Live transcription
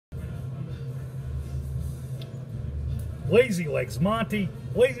Lazy Legs Monte.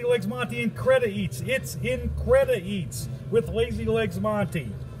 Lazy Legs Monte IncrediEats. It's IncrediEats with Lazy Legs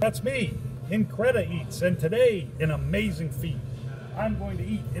Monte. That's me, IncrediEats. And today, an amazing feat. I'm going to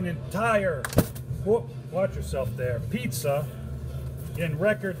eat an entire, whoop, watch yourself there, pizza in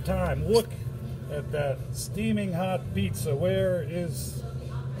record time. Look at that steaming hot pizza. Where is,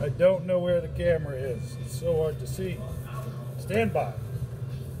 I don't know where the camera is. It's so hard to see. Stand by.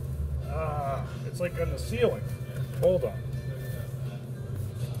 It's like on the ceiling. Hold on.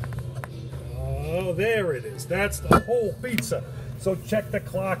 Oh, there it is. That's the whole pizza. So check the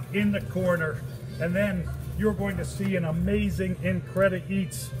clock in the corner, and then you're going to see an amazing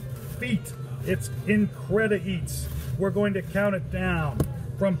IncrediEats feat. It's IncrediEats. We're going to count it down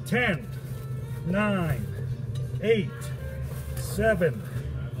from 10, 9, 8, 7,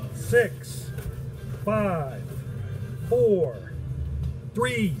 6, 5, 4,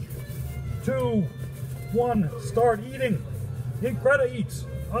 3, 2, 1. Start eating. IncrediEats.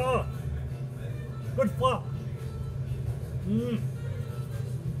 Good flop. Three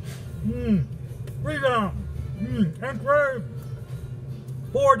down. Incredible.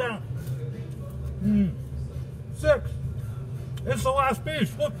 4 down. 6. It's the last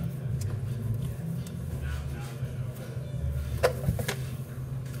piece. Look.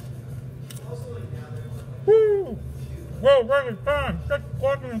 Woo! Well, right in time. Check the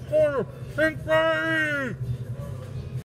clock in the corner. Incredible.